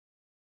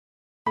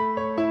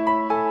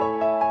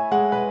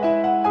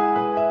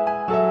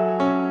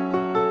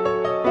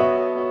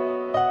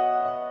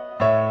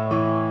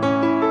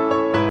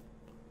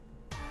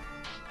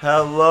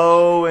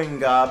Hello and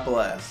God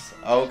bless.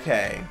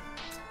 Okay.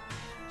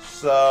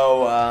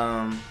 So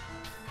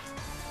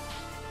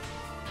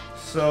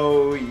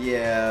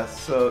yeah,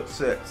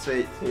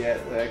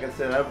 like I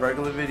said, I have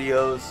regular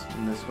videos,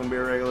 and this is gonna be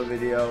a regular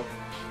video.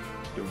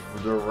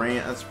 The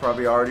rant has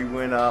probably already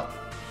went up.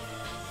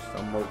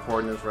 I'm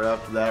recording this right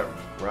after that,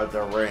 right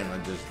after that rant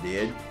I just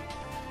did.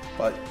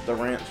 But the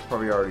rant's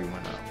probably already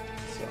went up.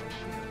 So,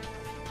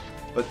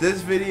 but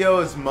this video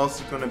is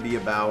mostly gonna be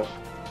about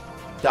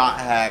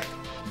 .hack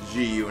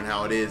GU and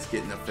how it is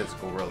getting a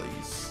physical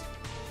release.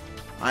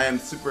 I am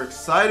super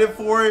excited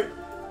for it.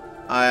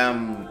 I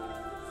am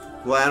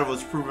glad I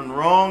was proven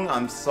wrong.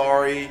 I'm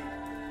sorry.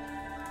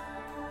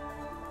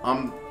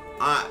 I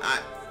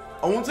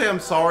won't say I'm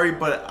sorry,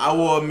 but I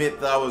will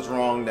admit that I was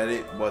wrong, that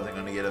it wasn't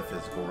going to get a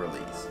physical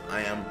release.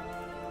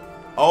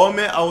 I'll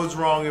admit I was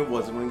wrong, it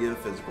wasn't going to get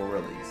a physical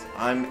release.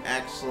 I'm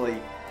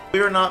actually,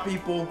 believe it or not,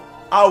 people,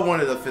 I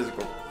wanted a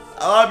physical.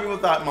 A lot of people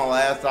thought in my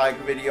last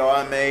video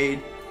I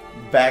made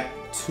back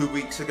 2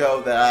 weeks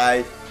ago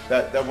that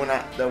when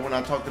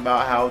I talked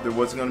about how there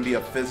wasn't going to be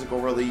a physical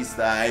release,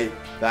 that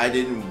I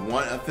didn't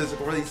want a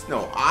physical release.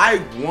 No,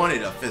 I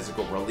wanted a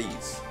physical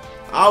release.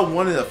 I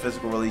wanted a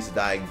physical release of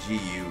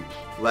GU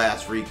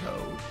last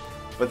Recode.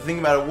 But the thing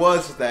about it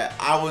was that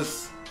I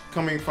was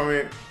coming from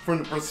it from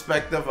the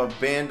perspective of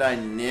Bandai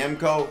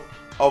Namco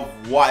of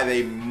why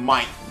they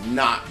might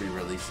not be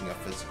releasing a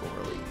physical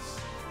release.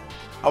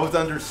 I was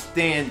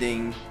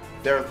understanding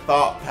their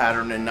thought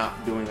pattern in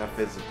not doing a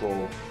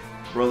physical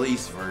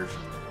release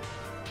version,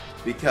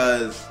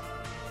 because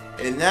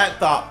in that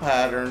thought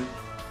pattern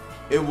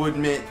it would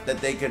mean that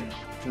they could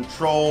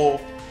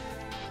control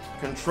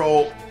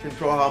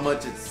how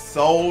much it's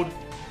sold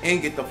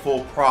and get the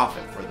full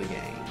profit for the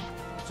game.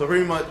 So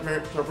pretty much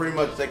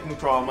they can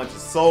control how much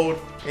it's sold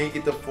and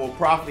get the full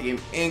profit of the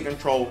game and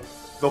control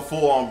the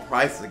full on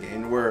price of the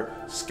game, where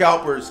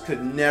scalpers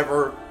could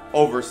never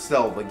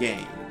oversell the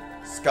game.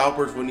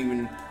 Scalpers wouldn't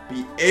even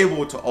be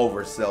able to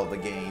oversell the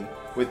game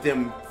with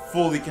them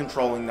fully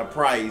controlling the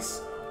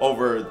price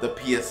over the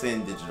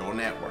PSN digital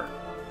network.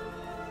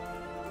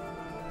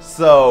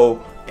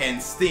 So,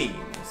 and Steam.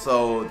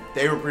 So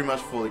they were pretty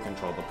much fully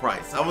control the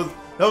price. That was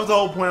the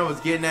whole point I was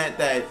getting at,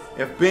 that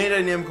if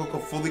Bandai Namco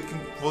could fully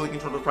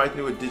control the price and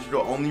do a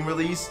digital only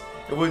release,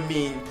 it would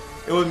mean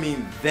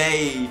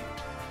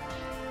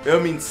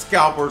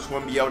scalpers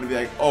wouldn't be able to be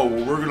like, oh,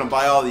 well, we're gonna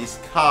buy all these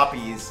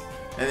copies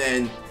and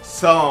then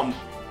sell them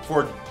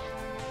for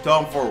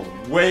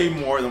way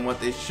more than what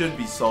they should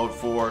be sold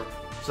for,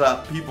 so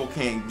that people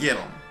can't get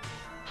them.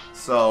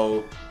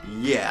 So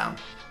yeah,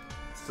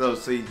 so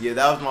yeah,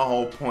 that was my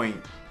whole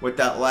point with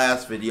that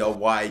last video,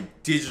 why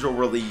digital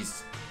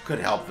release could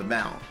help them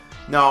out.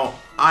 Now,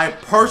 I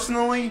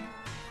personally,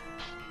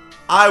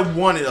 I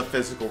wanted a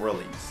physical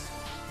release,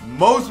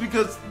 most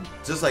because,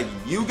 just like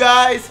you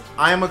guys,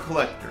 I am a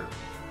collector.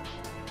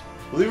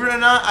 Believe it or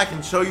not, I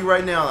can show you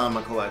right now that I'm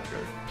a collector.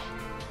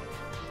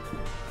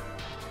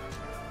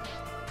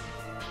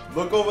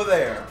 Look over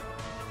there.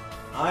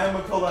 I am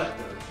a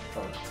collector.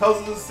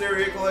 Tales of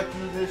Systeria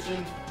Collector's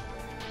Edition,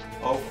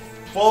 a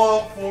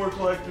Fallout 4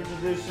 Collector's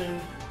Edition,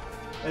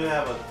 and I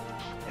have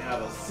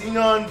a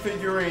Xenon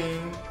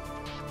figurine,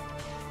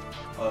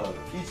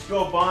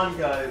 Ichigo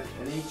Bankai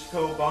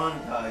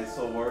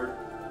sword.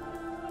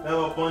 I have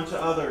a bunch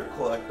of other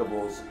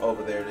collectibles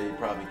over there that you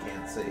probably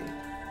can't see.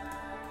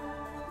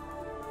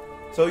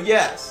 So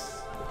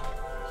yes,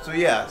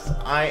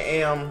 I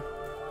am.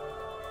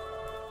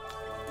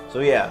 So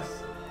yes.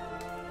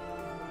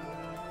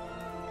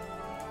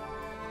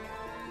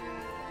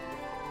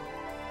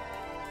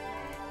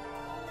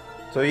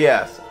 So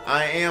yes,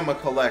 I am a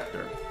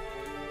collector.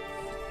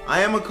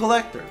 I am a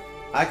collector.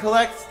 I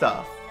collect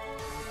stuff,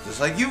 just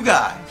like you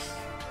guys.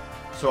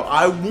 So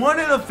I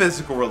wanted a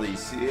physical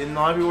release. And a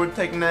lot of people were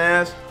taking the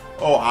ass,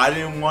 oh, I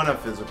didn't want a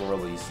physical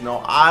release. No,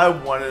 I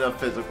wanted a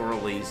physical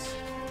release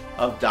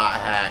of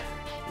 .hack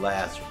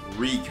last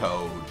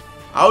Recode.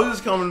 I was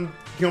just coming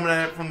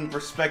at it from the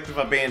perspective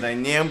of Bandai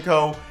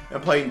Namco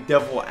and playing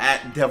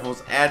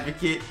devil's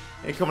advocate,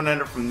 and coming at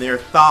it from their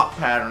thought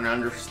pattern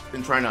and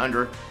trying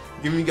to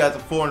giving you guys a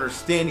full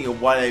understanding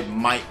of why they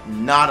might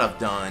not have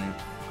done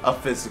a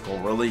physical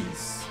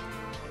release.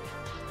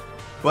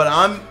 But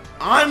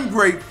I'm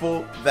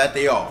grateful that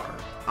they are.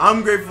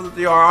 I'm grateful that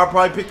they are. I'll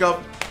probably pick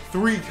up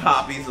 3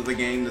 copies of the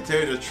game, to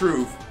tell you the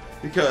truth,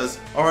 because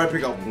I'll probably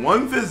pick up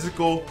 1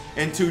 physical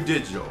and 2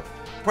 digital.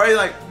 Probably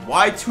like,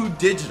 why 2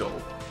 digital?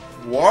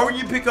 Why would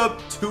you pick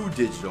up 2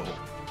 digital?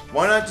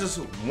 Why not just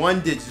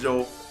 1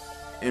 digital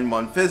and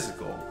 1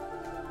 physical?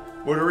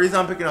 Well, the reason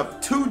I'm picking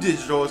up 2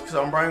 digital is because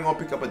I'm probably going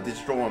to pick up a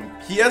digital on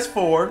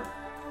PS4,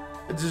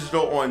 a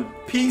digital on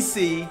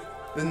PC,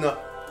 then the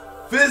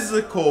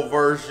physical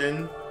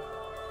version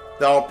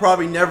that I'll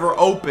probably never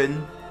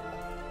open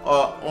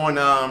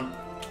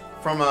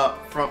from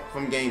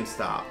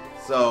GameStop.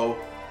 So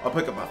I'll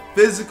pick up a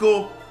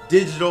physical,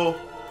 digital,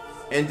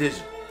 and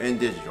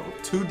digital.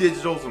 2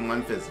 digitals and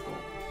 1 physical.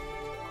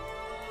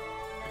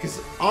 Because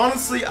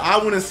honestly, I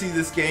want to see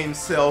this game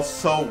sell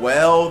so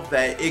well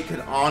that it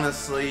could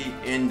honestly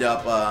end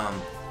up,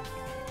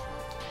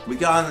 we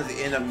could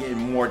honestly end up getting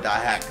more Die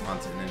Hack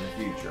content in the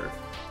future.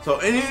 So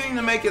anything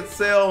to make it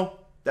sell,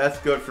 that's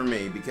good for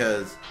me,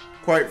 because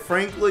quite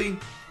frankly,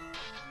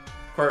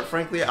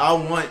 I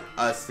want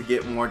us to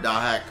get more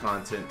Die Hack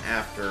content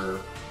after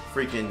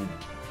freaking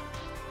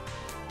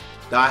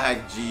Die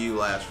Hack GU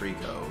last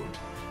Recode.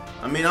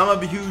 I mean, I'm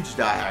a huge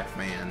Die Hack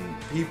fan.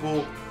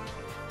 People,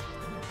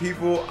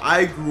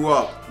 I grew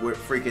up with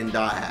freaking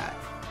Die Hack.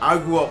 I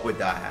grew up with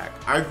Die Hack.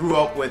 I grew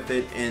up with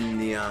it in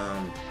the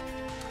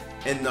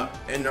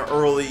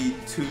early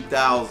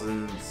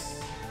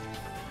 2000s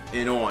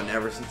and on,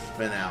 ever since it's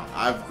been out.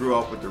 I've grew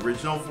up with the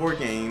original 4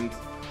 games,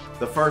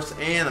 the first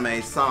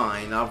anime,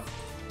 Sign. I've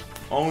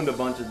owned a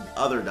bunch of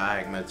other Die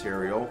Hack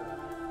material.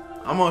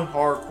 I'm a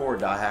hardcore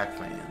Die Hack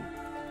fan.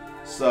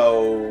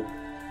 So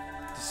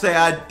to say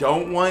I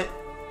don't want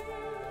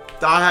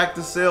Die Hack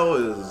to sell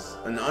is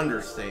an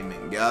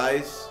understatement,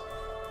 guys.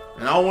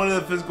 And I wanted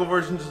the physical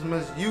version just as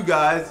much as you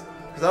guys,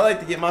 because I like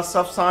to get my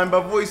stuff signed by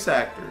voice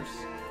actors.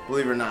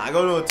 Believe it or not, I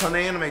go to a ton of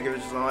anime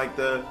conventions and I like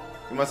to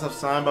get myself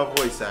signed by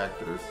voice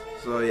actors.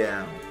 So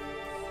yeah.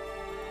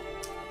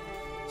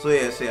 So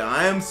yeah,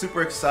 I am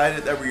super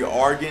excited that we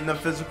are getting a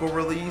physical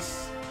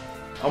release.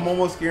 I'm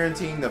almost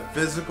guaranteeing the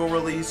physical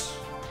release.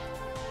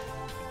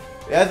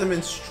 It hasn't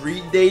been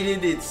street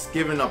dated. It's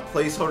given a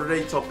placeholder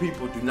date, so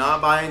people do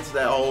not buy into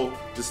that whole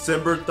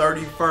December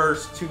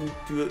 31st,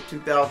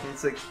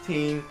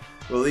 2016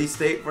 release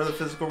date for the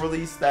physical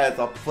release. That is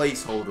a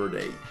placeholder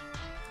date.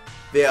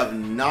 They have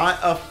not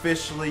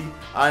officially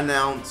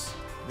announced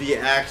the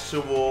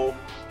actual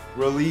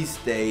release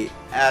date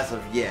as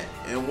of yet.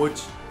 And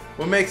what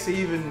makes it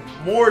even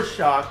more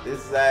shocked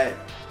is that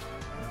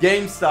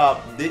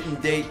GameStop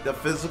didn't date the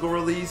physical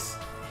release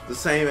the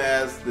same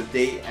as the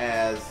date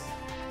as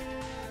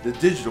the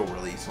digital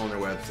release on their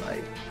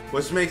website,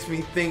 which makes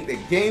me think that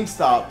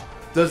GameStop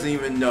doesn't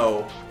even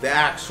know the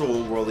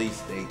actual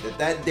release date.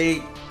 That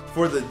date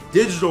for the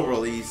digital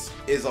release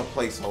is a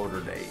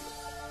placeholder date.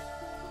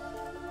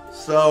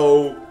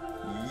 So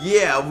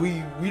yeah,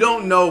 we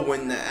don't know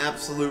when the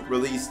absolute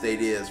release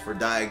date is for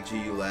Die Hack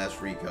GU Last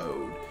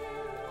Recode.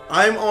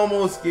 I'm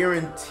almost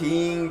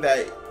guaranteeing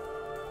that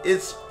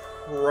it's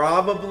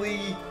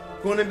probably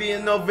going to be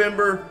in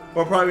November,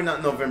 but probably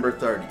not November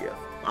 30th.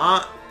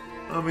 I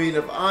mean,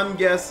 if I'm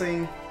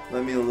guessing,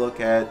 let me look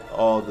at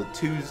all the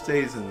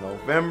Tuesdays in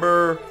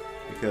November,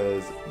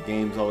 because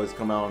games always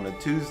come out on a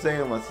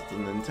Tuesday unless it's a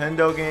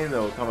Nintendo game.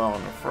 They'll come out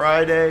on a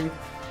Friday.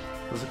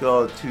 Let's look at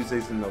all the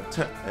Tuesdays in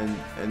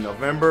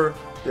November.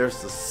 There's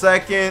the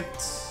 2nd.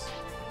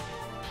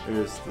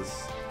 There's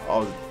this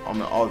all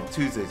the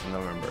Tuesdays in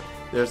November.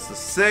 There's the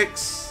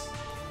 6th,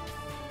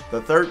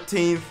 the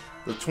 13th,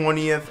 the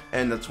 20th,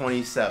 and the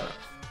 27th.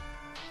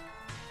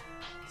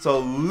 So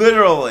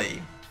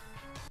literally,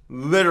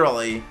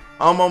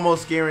 I'm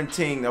almost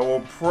guaranteeing that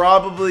we'll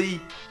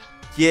probably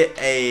get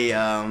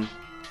a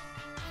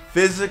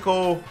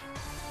physical,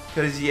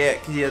 because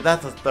yeah,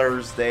 that's a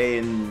Thursday,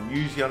 and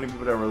usually only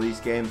people that release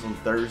games on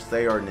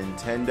Thursday are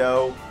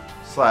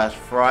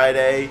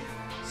Nintendo/Friday.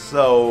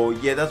 So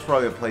yeah, that's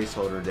probably a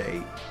placeholder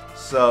date.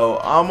 So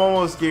I'm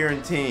almost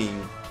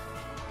guaranteeing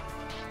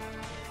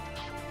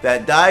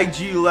that Die Hack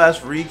GU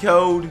Last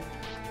Recode,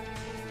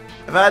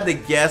 if I had to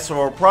guess, it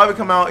will probably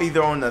come out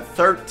either on the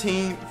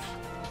 13th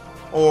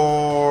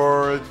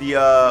or the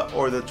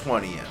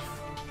 20th.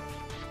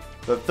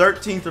 The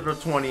 13th or the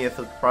 20th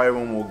is probably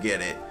when we'll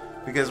get it,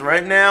 because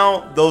right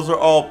now those are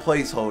all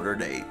placeholder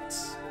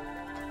dates.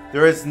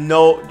 There's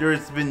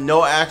been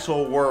no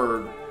actual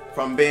word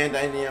from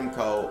Bandai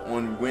Namco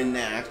on when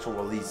the actual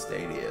release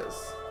date is,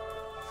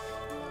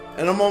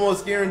 and I'm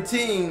almost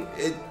guaranteeing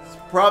it's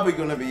probably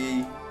going to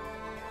be,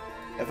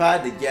 if I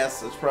had to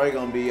guess, it's probably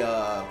going to be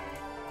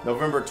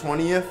November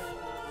 20th,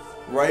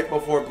 right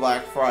before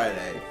Black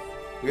Friday.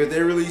 Because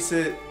they release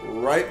it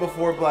right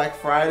before Black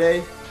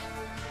Friday,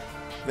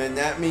 then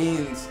that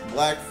means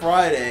Black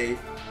Friday,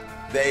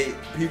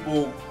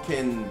 people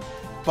can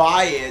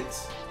buy it.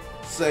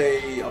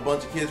 Say a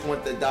bunch of kids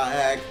want the Die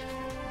Hack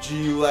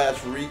GU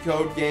Last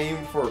Recode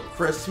game for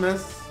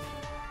Christmas,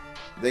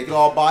 they could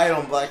all buy it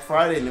on Black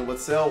Friday and it would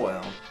sell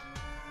well.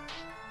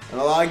 And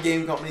a lot of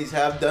game companies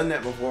have done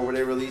that before, where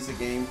they release a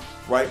game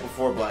right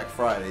before Black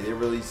Friday. They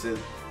release it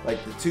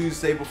like the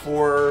Tuesday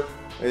before,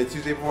 or the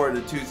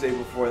Tuesday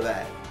before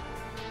that.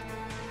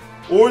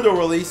 Or they'll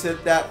release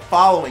it that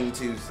following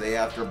Tuesday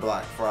after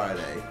Black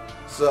Friday.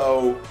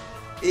 So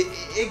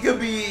it could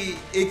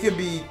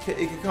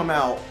come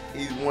out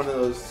either one of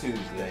those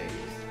Tuesdays.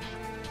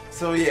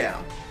 So yeah.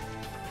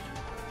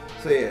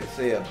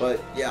 But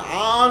yeah,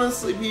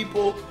 honestly,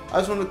 people, I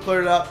just want to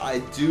clear it up. I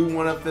do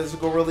want a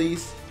physical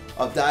release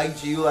of Die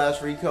Hack GU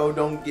Last Recode.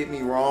 Don't get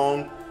me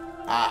wrong.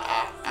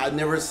 I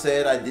never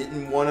said I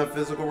didn't want a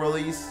physical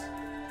release.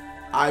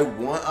 I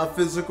want a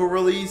physical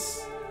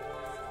release,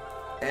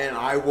 and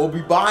I will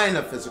be buying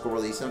a physical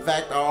release. In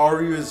fact, I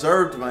already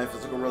reserved my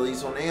physical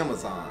release on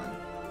Amazon.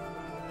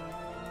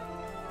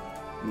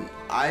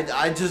 I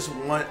just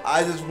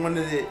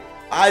wanted it.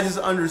 I just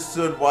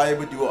understood why they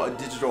would do a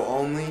digital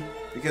only,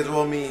 because it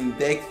will mean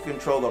they can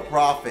control the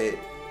profit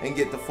and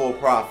get the full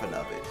profit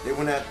of it. They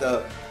wouldn't have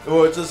to. It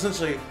would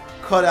essentially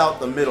cut out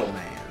the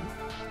middleman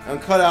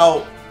and cut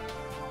out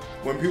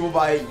when people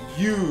buy it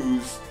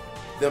used,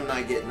 them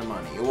not getting the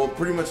money. It will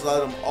pretty much let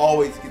them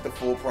always get the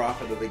full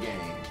profit of the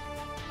game.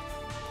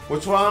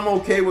 Which why I'm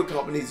okay with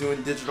companies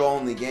doing digital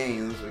only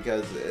games,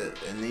 because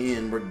in the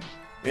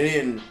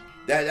end,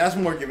 that's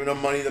more giving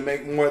them money to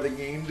make more of the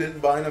game than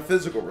buying a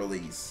physical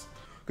release.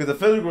 Because the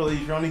physical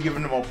release, you're only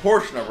giving them a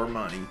portion of our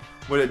money.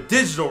 With a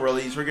digital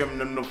release, we're giving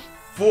them the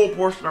full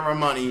portion of our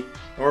money,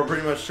 and we're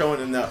pretty much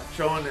showing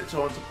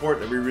support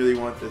that we really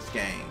want this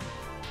game.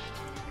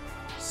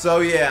 So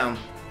yeah,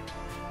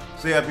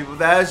 people,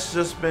 that's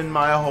just been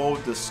my whole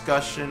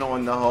discussion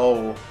on the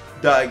whole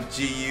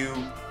GU.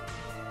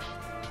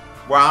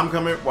 Where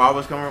I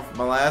was coming from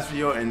my last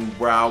video, and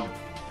where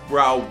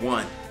I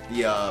want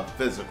the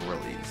physical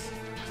release,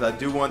 because I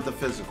do want the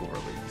physical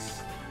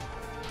release.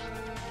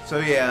 So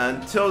yeah,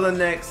 until the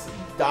next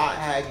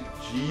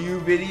 .hack.gu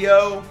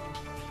video,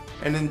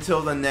 and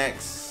until the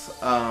next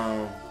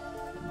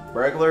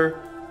regular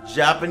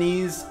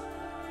Japanese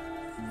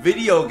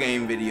video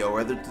game video,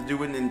 whether to do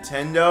with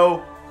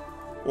Nintendo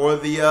or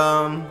the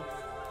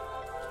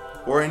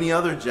or any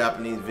other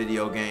Japanese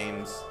video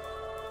games.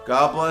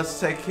 God bless,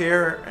 take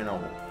care, and I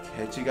will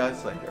catch you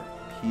guys later.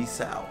 Peace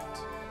out.